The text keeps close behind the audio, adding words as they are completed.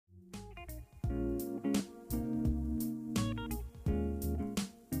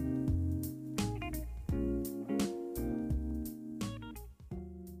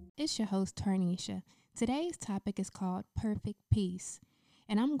It's your host, Tarnisha. Today's topic is called Perfect Peace,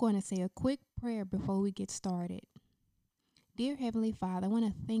 and I'm going to say a quick prayer before we get started. Dear Heavenly Father, I want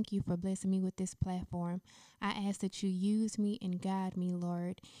to thank you for blessing me with this platform. I ask that you use me and guide me,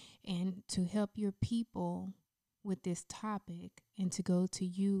 Lord, and to help your people with this topic and to go to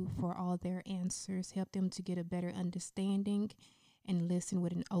you for all their answers. Help them to get a better understanding and listen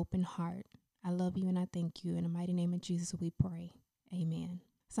with an open heart. I love you and I thank you. In the mighty name of Jesus, we pray. Amen.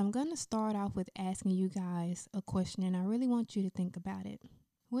 So I'm going to start off with asking you guys a question, and I really want you to think about it.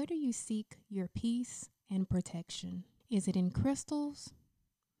 Where do you seek your peace and protection? Is it in crystals?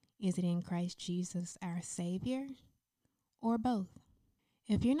 Is it in Christ Jesus, our Savior? Or both?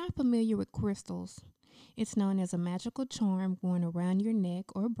 If you're not familiar with crystals, it's known as a magical charm worn around your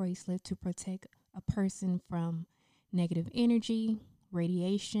neck or bracelet to protect a person from negative energy,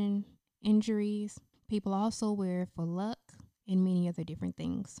 radiation, injuries. People also wear it for luck and many other different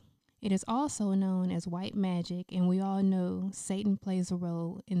things. It is also known as white magic, and we all know Satan plays a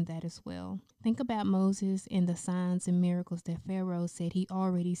role in that as well. Think about Moses and the signs and miracles that Pharaoh said he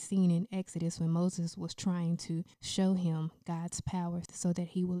already seen in Exodus when Moses was trying to show him God's power so that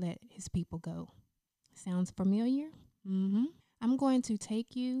he would let his people go. Sounds familiar? I'm going to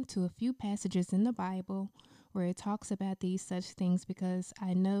take you to a few passages in the Bible where it talks about these such things because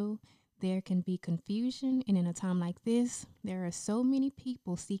I know there can be confusion, and in a time like this, there are so many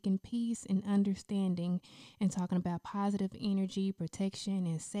people seeking peace and understanding and talking about positive energy, protection,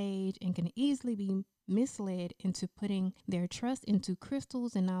 and sage, and can easily be misled into putting their trust into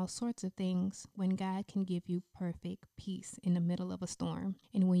crystals and all sorts of things when God can give you perfect peace in the middle of a storm.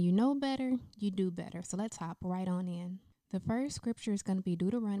 And when you know better, you do better. So let's hop right on in. The first scripture is going to be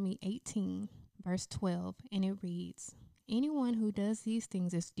Deuteronomy 18, verse 12, and it reads, "Anyone who does these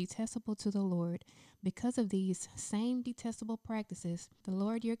things is detestable to the Lord. Because of these same detestable practices, the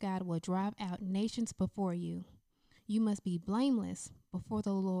Lord your God will drive out nations before you. You must be blameless before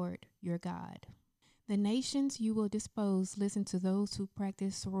the Lord your God. The nations you will dispose listen to those who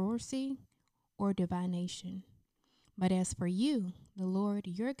practice sorcery or divination. But as for you, the Lord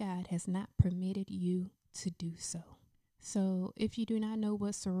your God has not permitted you to do so." So if you do not know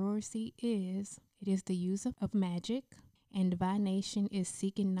what sorcery is, it is the use of magic, and divination is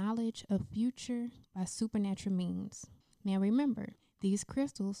seeking knowledge of future by supernatural means. Now remember, these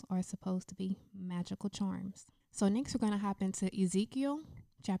crystals are supposed to be magical charms. So next we're going to hop into Ezekiel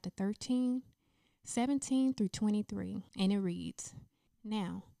chapter 13, 17 through 23, and it reads,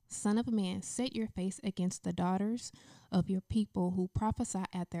 "Now, son of man, set your face against the daughters of your people who prophesy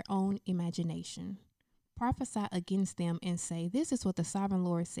at their own imagination. Prophesy against them and say, 'This is what the sovereign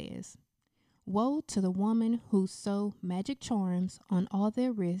Lord says. Woe to the woman who sew magic charms on all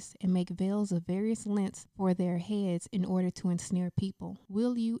their wrists and make veils of various lengths for their heads in order to ensnare people.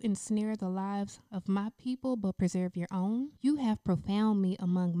 Will you ensnare the lives of my people but preserve your own? You have profaned me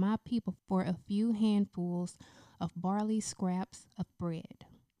among my people for a few handfuls of barley scraps of bread.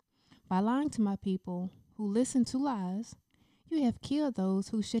 By lying to my people who listen to lies, you have killed those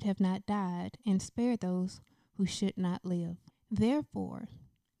who should have not died and spared those who should not live. Therefore,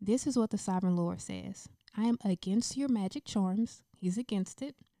 this is what the sovereign Lord says. I am against your magic charms," he's against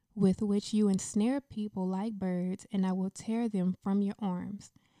it, "with which you ensnare people like birds, and I will tear them from your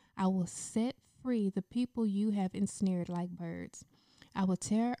arms. I will set free the people you have ensnared like birds. I will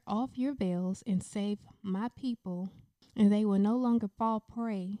tear off your veils and save my people, and they will no longer fall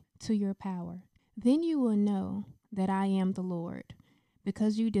prey to your power. Then you will know that I am the Lord,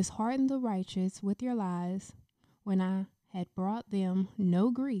 because you disheartened the righteous with your lies when I had brought them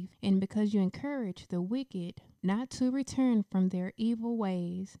no grief, and because you encouraged the wicked not to return from their evil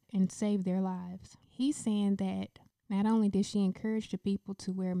ways and save their lives." He's saying that not only did she encourage the people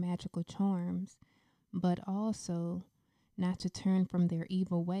to wear magical charms, but also not to turn from their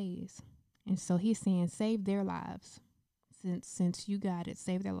evil ways. And so he's saying, save their lives. Since you got it,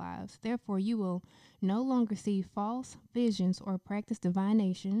 save their lives. Therefore, you will no longer see false visions or practice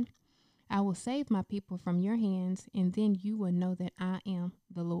divination. I will save my people from your hands, and then you will know that I am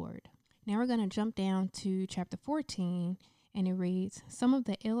the Lord. Now we're going to jump down to chapter 14, and it reads, "Some of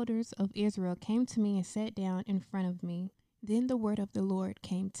the elders of Israel came to me and sat down in front of me. Then the word of the Lord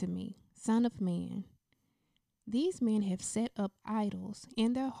came to me, 'Son of man, these men have set up idols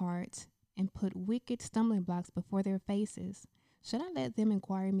in their hearts and put wicked stumbling blocks before their faces. Should I let them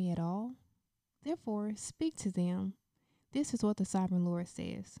inquire me at all? Therefore, speak to them. This is what the sovereign Lord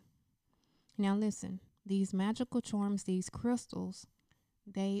says.'" Now listen, these magical charms, these crystals,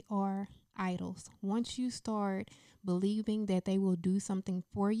 they are idols. Once you start believing that they will do something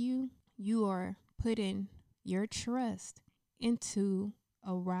for you, you are putting your trust into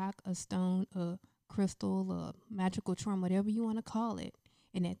a rock, a stone, a crystal, a magical charm, whatever you want to call it.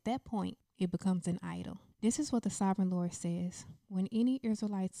 And at that point, it becomes an idol. This is what the sovereign Lord says. When any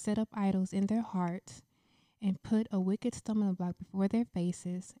Israelites set up idols in their hearts and put a wicked stumbling block before their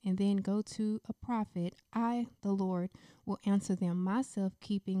faces, and then go to a prophet, I, the Lord, will answer them myself,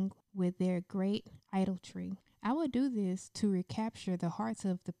 keeping with their great idolatry. I will do this to recapture the hearts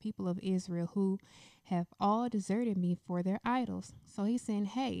of the people of Israel who have all deserted me for their idols. So he's saying,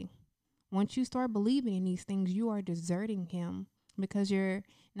 hey, once you start believing in these things, you are deserting him because you're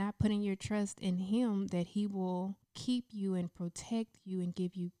not putting your trust in him that he will keep you and protect you and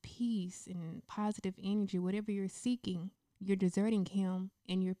give you peace and positive energy, whatever you're seeking. You're deserting him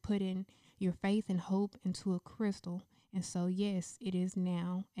and you're putting your faith and hope into a crystal. And so, yes, it is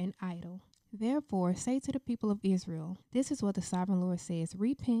now an idol. Therefore, say to the people of Israel, this is what the sovereign Lord says: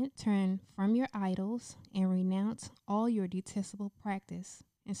 repent, turn from your idols, and renounce all your detestable practice.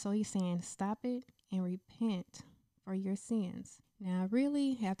 And so he's saying, stop it and repent for your sins. Now, I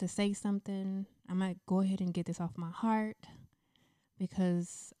really have to say something. I might go ahead and get this off my heart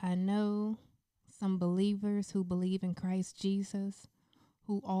because I know some believers who believe in Christ Jesus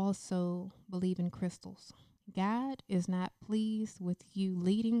who also believe in crystals. God is not pleased with you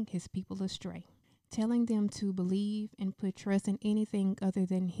leading his people astray, telling them to believe and put trust in anything other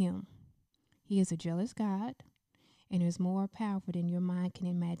than him. He is a jealous God and is more powerful than your mind can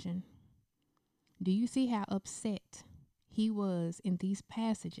imagine. Do you see how upset he was in these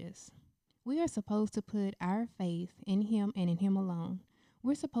passages? We are supposed to put our faith in him and in him alone.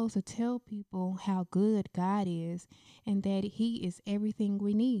 We're supposed to tell people how good God is and that he is everything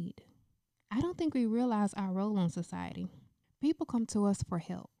we need. I don't think we realize our role in society. People come to us for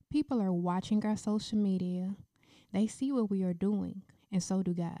help. People are watching our social media. They see what we are doing, and so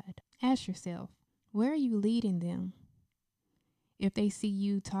do God. Ask yourself, where are you leading them? If they see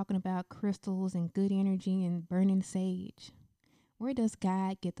you talking about crystals and good energy and burning sage, where does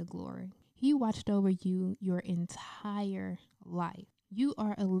God get the glory? He watched over you your entire life. You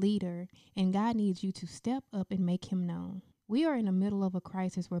are a leader, and God needs you to step up and make him known. We are in the middle of a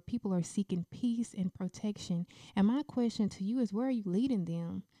crisis where people are seeking peace and protection. And my question to you is, where are you leading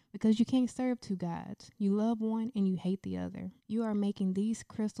them? Because you can't serve two gods. You love one and you hate the other. You are making these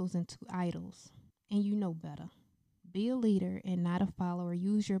crystals into idols, and you know better. Be a leader and not a follower.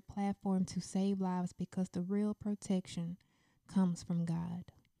 Use your platform to save lives because the real protection comes from God.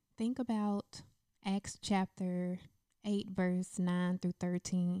 Think about Acts chapter 8, verse 9 through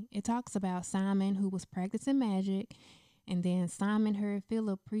 13. It talks about Simon who was practicing magic. And then Simon heard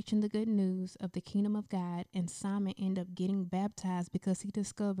Philip preaching the good news of the kingdom of God, and Simon ended up getting baptized because he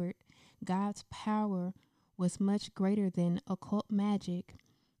discovered God's power was much greater than occult magic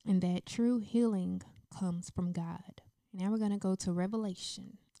and that true healing comes from God. Now we're going to go to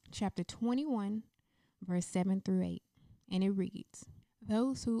Revelation chapter 21, verse 7 through 8. And it reads,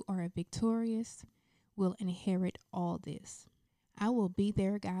 those who are victorious will inherit all this. I will be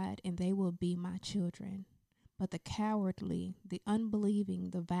their God, and they will be my children. But the cowardly, the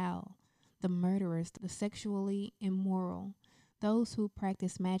unbelieving, the vile, the murderers, the sexually immoral, those who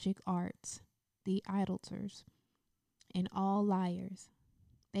practice magic arts, the idolaters, and all liars,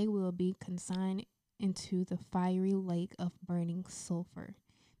 they will be consigned into the fiery lake of burning sulfur.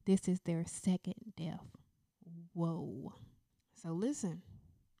 This is their second death. Whoa. So listen,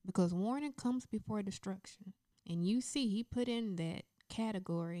 because warning comes before destruction. And you see, he put in that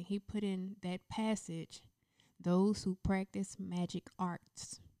category, he put in that passage, those who practice magic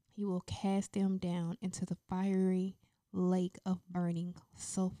arts. He will cast them down into the fiery lake of burning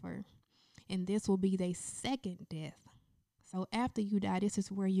sulfur. And this will be their second death. So after you die, this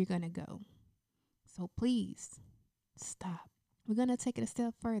is where you're going to go. So please stop. We're going to take it a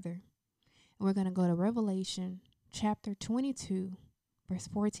step further. We're going to go to Revelation chapter 22, verse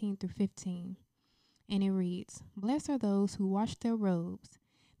 14 through 15. And it reads, blessed are those who wash their robes,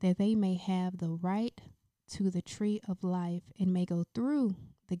 that they may have the right to the tree of life and may go through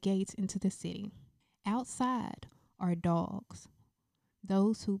the gates into the city. Outside are dogs,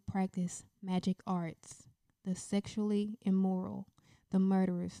 those who practice magic arts, the sexually immoral, the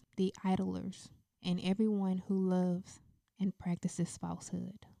murderers, the idlers, and everyone who loves and practices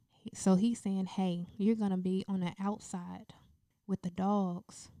falsehood. So he's saying, hey, you're going to be on the outside with the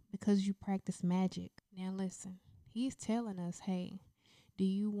dogs because you practice magic. Now listen, he's telling us, hey, do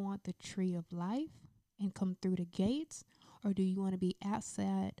you want the tree of life and come through the gates, or do you want to be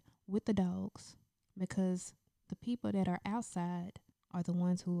outside with the dogs? Because the people that are outside are the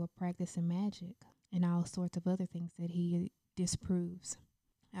ones who are practicing magic and all sorts of other things that he disproves.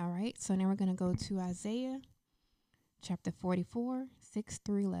 All right, so now we're going to go to Isaiah chapter 44, 6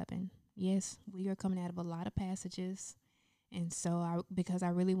 through 11. Yes, we are coming out of a lot of passages. And so because I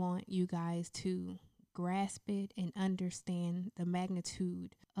really want you guys to grasp it and understand the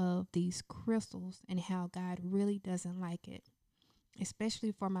magnitude of these crystals and how God really doesn't like it,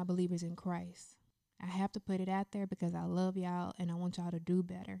 especially for my believers in Christ. I have to put it out there because I love y'all and I want y'all to do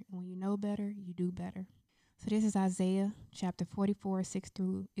better. And when you know better, you do better. So this is Isaiah chapter 44, 6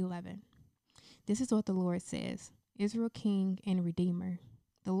 through 11. This is what the Lord says: Israel King and Redeemer,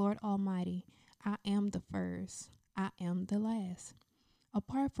 the Lord Almighty, I am the first, I am the last.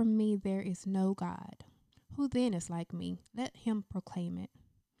 Apart from me, there is no God. Who then is like me? Let him proclaim it.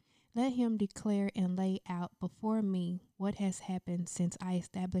 Let him declare and lay out before me what has happened since I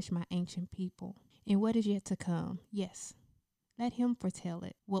established my ancient people, and what is yet to come. Yes, let him foretell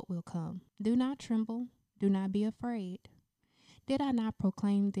it, what will come. Do not tremble, do not be afraid. Did I not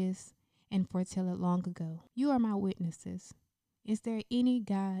proclaim this and foretell it long ago? You are my witnesses. Is there any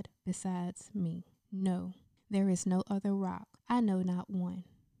God besides me? No, there is no other rock. I know not one.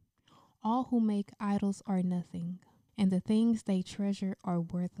 All who make idols are nothing, and the things they treasure are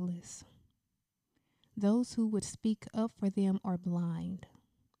worthless. Those who would speak up for them are blind.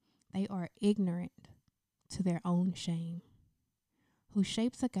 They are ignorant to their own shame. Who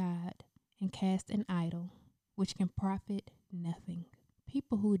shapes a god and casts an idol, which can profit nothing.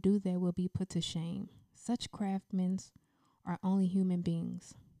 People who do that will be put to shame. Such craftsmen are only human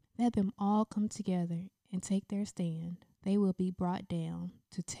beings. Let them all come together and take their stand. They will be brought down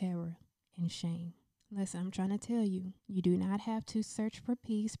to terror and shame. Listen, I'm trying to tell you, you do not have to search for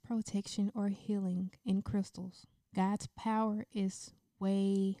peace, protection, or healing in crystals. God's power is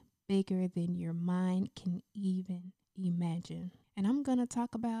way bigger than your mind can even imagine. And I'm going to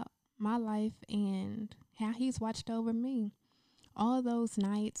talk about my life and how he's watched over me. All those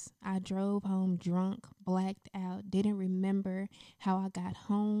nights I drove home drunk, blacked out, didn't remember how I got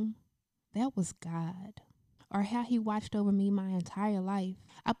home. That was God. Or how he watched over me my entire life.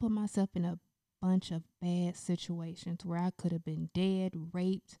 I put myself in a bunch of bad situations where I could have been dead,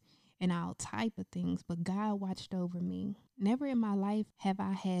 raped, and all type of things, but God watched over me. Never in my life have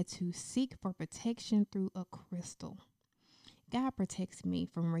I had to seek for protection through a crystal. God protects me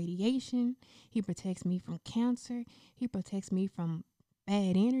from radiation. He protects me from cancer. He protects me from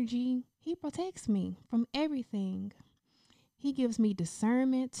bad energy. He protects me from everything. He gives me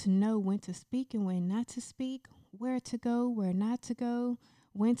discernment to know when to speak and when not to speak, where to go, where not to go,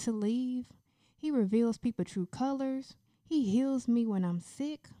 when to leave. He reveals people true colors. He heals me when I'm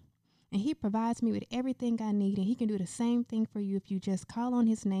sick. And he provides me with everything I need. And he can do the same thing for you if you just call on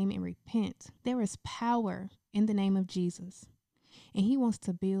his name and repent. There is power in the name of Jesus. And he wants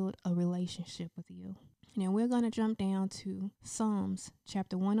to build a relationship with you. Now we're going to jump down to Psalms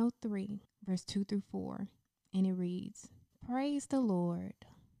chapter 103, verse 2 through 4. And it reads, Praise the Lord,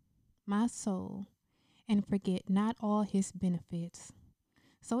 my soul, and forget not all his benefits.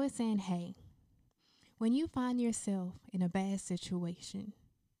 So it's saying, hey, when you find yourself in a bad situation,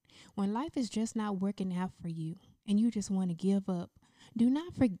 when life is just not working out for you and you just want to give up, do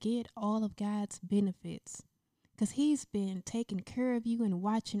not forget all of God's benefits. Because he's been taking care of you and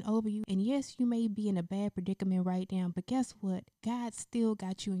watching over you. And yes, you may be in a bad predicament right now, but guess what? God still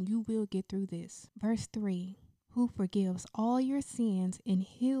got you and you will get through this. Verse 3, who forgives all your sins and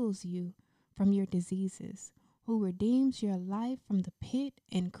heals you from your diseases, who redeems your life from the pit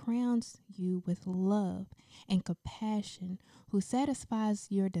and crowns you with love and compassion, who satisfies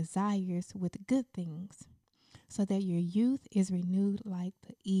your desires with good things, so that your youth is renewed like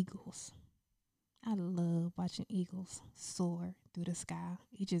the eagles. I love watching eagles soar through the sky.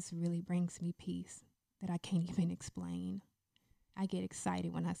 It just really brings me peace that I can't even explain. I get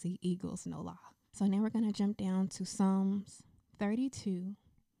excited when I see eagles, no lie. So now we're going to jump down to Psalms 32,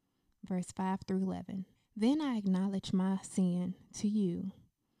 verse 5 through 11. Then I acknowledged my sin to you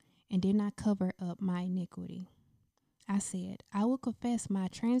and did not cover up my iniquity. I said, I will confess my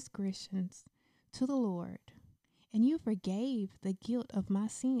transgressions to the Lord, and you forgave the guilt of my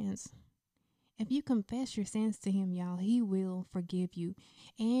sins. If you confess your sins to him, y'all, he will forgive you,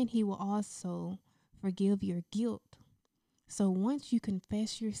 and he will also forgive your guilt. So once you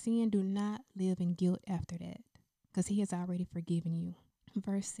confess your sin, do not live in guilt after that, because he has already forgiven you.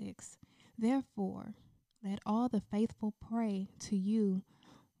 Verse 6, therefore, let all the faithful pray to you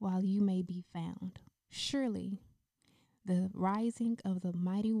while you may be found. Surely the rising of the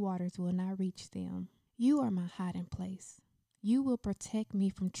mighty waters will not reach them. You are my hiding place. You will protect me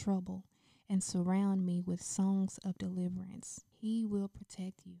from trouble and surround me with songs of deliverance. He will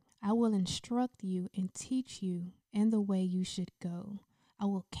protect you. I will instruct you and teach you in the way you should go. I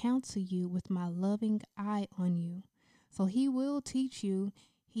will counsel you with my loving eye on you. So he will teach you.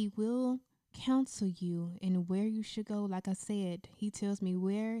 He will counsel you and where you should go. Like I said, he tells me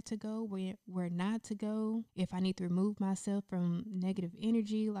where to go, where not to go. If I need to remove myself from negative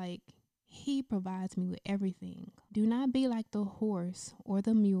energy, like he provides me with everything. Do not be like the horse or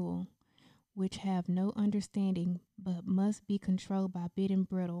the mule, which have no understanding, but must be controlled by bit and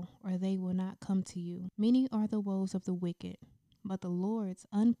bridle, or they will not come to you. Many are the woes of the wicked, but the Lord's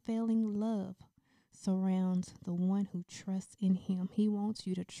unfailing love surrounds the one who trusts in him. He wants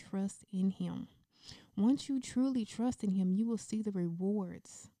you to trust in him. Once you truly trust in him, you will see the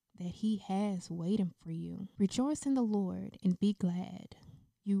rewards that he has waiting for you. Rejoice in the Lord and be glad,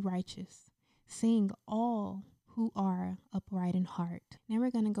 you righteous. Sing all who are upright in heart. Now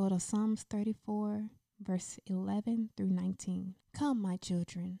we're going to go to Psalms 34, verse 11 through 19. Come, my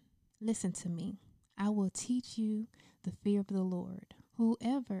children, listen to me. I will teach you the fear of the Lord.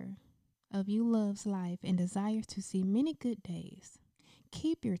 Whoever of you loves life and desires to see many good days,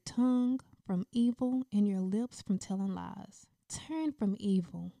 keep your tongue from evil and your lips from telling lies. Turn from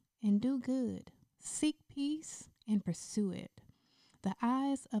evil and do good. Seek peace and pursue it. The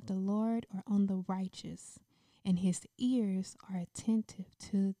eyes of the Lord are on the righteous, and his ears are attentive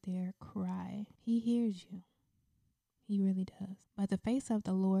to their cry. He hears you. He really does. But the face of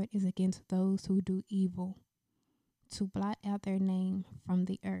the Lord is against those who do evil, to blot out their name from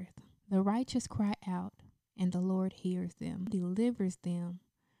the earth. The righteous cry out, and the Lord hears them, delivers them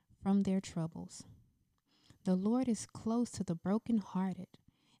from their troubles. The Lord is close to the brokenhearted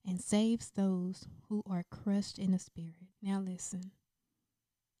and saves those who are crushed in the spirit. Now listen,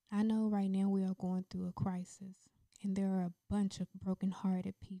 I know right now we are going through a crisis, and there are a bunch of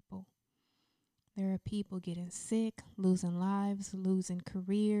brokenhearted people. There are people getting sick, losing lives, losing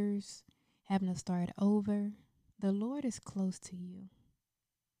careers, having to start over. The Lord is close to you,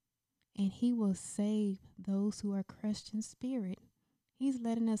 and he will save those who are crushed in spirit. He's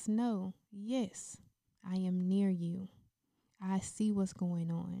letting us know, yes, I am near you. I see what's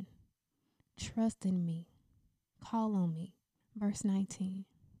going on. Trust in me. Call on me. Verse 19.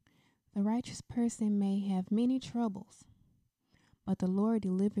 The righteous person may have many troubles, but the Lord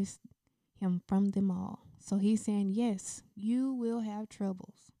delivers him from them all. So he's saying, yes, you will have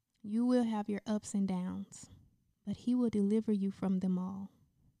troubles. You will have your ups and downs, but he will deliver you from them all.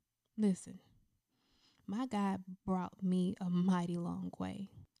 Listen, my God brought me a mighty long way.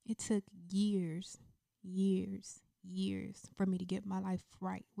 It took years for me to get my life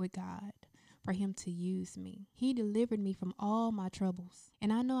right with God, for him to use me. He delivered me from all my troubles.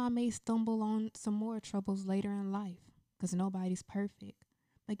 And I know I may stumble on some more troubles later in life, because nobody's perfect.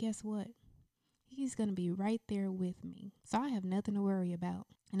 But guess what? He's going to be right there with me. So I have nothing to worry about.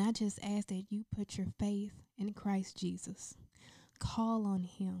 And I just ask that you put your faith in Christ Jesus. Call on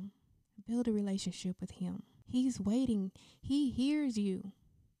him. Build a relationship with him. He's waiting. He hears you.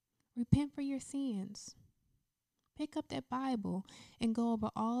 Repent for your sins. Pick up that Bible and go over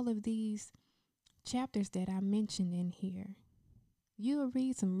all of these chapters that I mentioned in here. You'll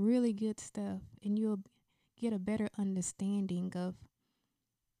read some really good stuff, and you'll get a better understanding of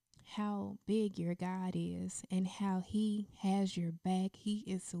how big your God is and how he has your back. He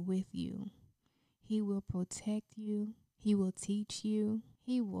is with you. He will protect you. He will teach you.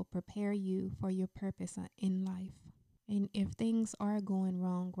 He will prepare you for your purpose in life. And if things are going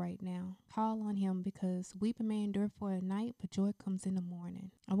wrong right now, call on him, because weeping may endure for a night, but joy comes in the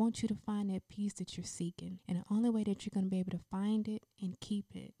morning. I want you to find that peace that you're seeking. And the only way that you're going to be able to find it and keep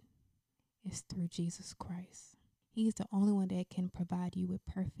it is through Jesus Christ. He's the only one that can provide you with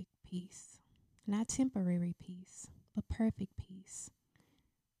perfect peace. Not temporary peace, but perfect peace,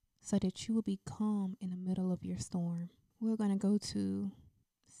 so that you will be calm in the middle of your storm. We're going to go to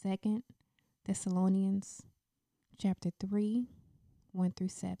 2 Thessalonians chapter 3, 1 through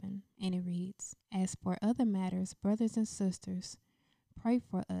 7. And it reads, As for other matters, brothers and sisters, pray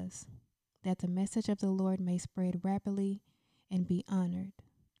for us, that the message of the Lord may spread rapidly and be honored,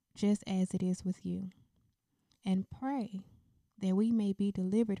 just as it is with you. And pray that we may be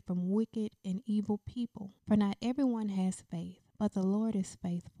delivered from wicked and evil people. For not everyone has faith, but the Lord is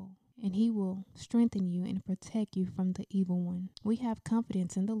faithful, and he will strengthen you and protect you from the evil one. We have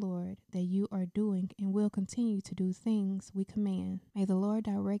confidence in the Lord that you are doing and will continue to do things we command. May the Lord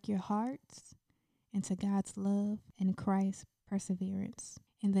direct your hearts into God's love and Christ's perseverance.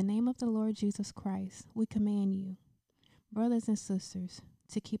 In the name of the Lord Jesus Christ, we command you, brothers and sisters,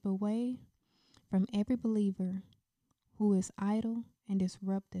 to keep away from every believer who is idle and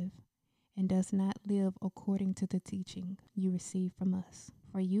disruptive and does not live according to the teaching you receive from us.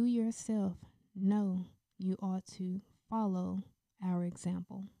 For you yourself know you ought to follow our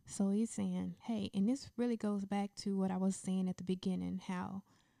example. So he's saying, hey, and this really goes back to what I was saying at the beginning, how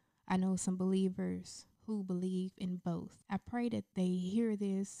I know some believers who believe in both. I pray that they hear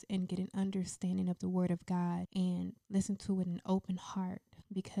this and get an understanding of the Word of God and listen to it in an open heart,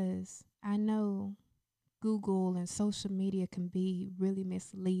 because I know Google and social media can be really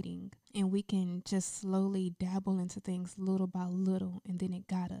misleading, and we can just slowly dabble into things little by little, and then it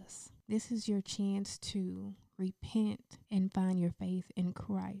got us. This is your chance to repent and find your faith in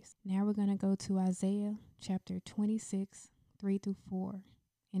Christ. Now we're going to go to Isaiah chapter 26, 3-4,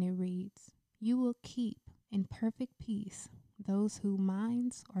 and it reads, "You will keep in perfect peace those whose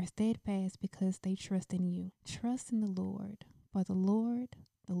minds are steadfast because they trust in you. Trust in the Lord, for the Lord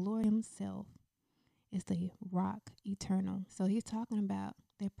himself, is the rock eternal." So he's talking about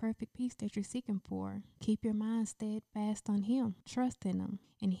that perfect peace that you're seeking for. Keep your mind steadfast on him. Trust in him,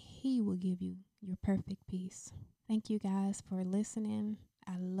 and he will give you your perfect peace. Thank you guys for listening.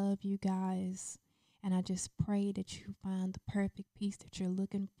 I love you guys. And I just pray that you find the perfect peace that you're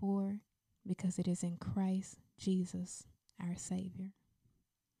looking for, because it is in Christ Jesus, our Savior.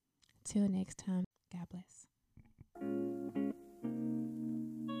 Till next time, God bless.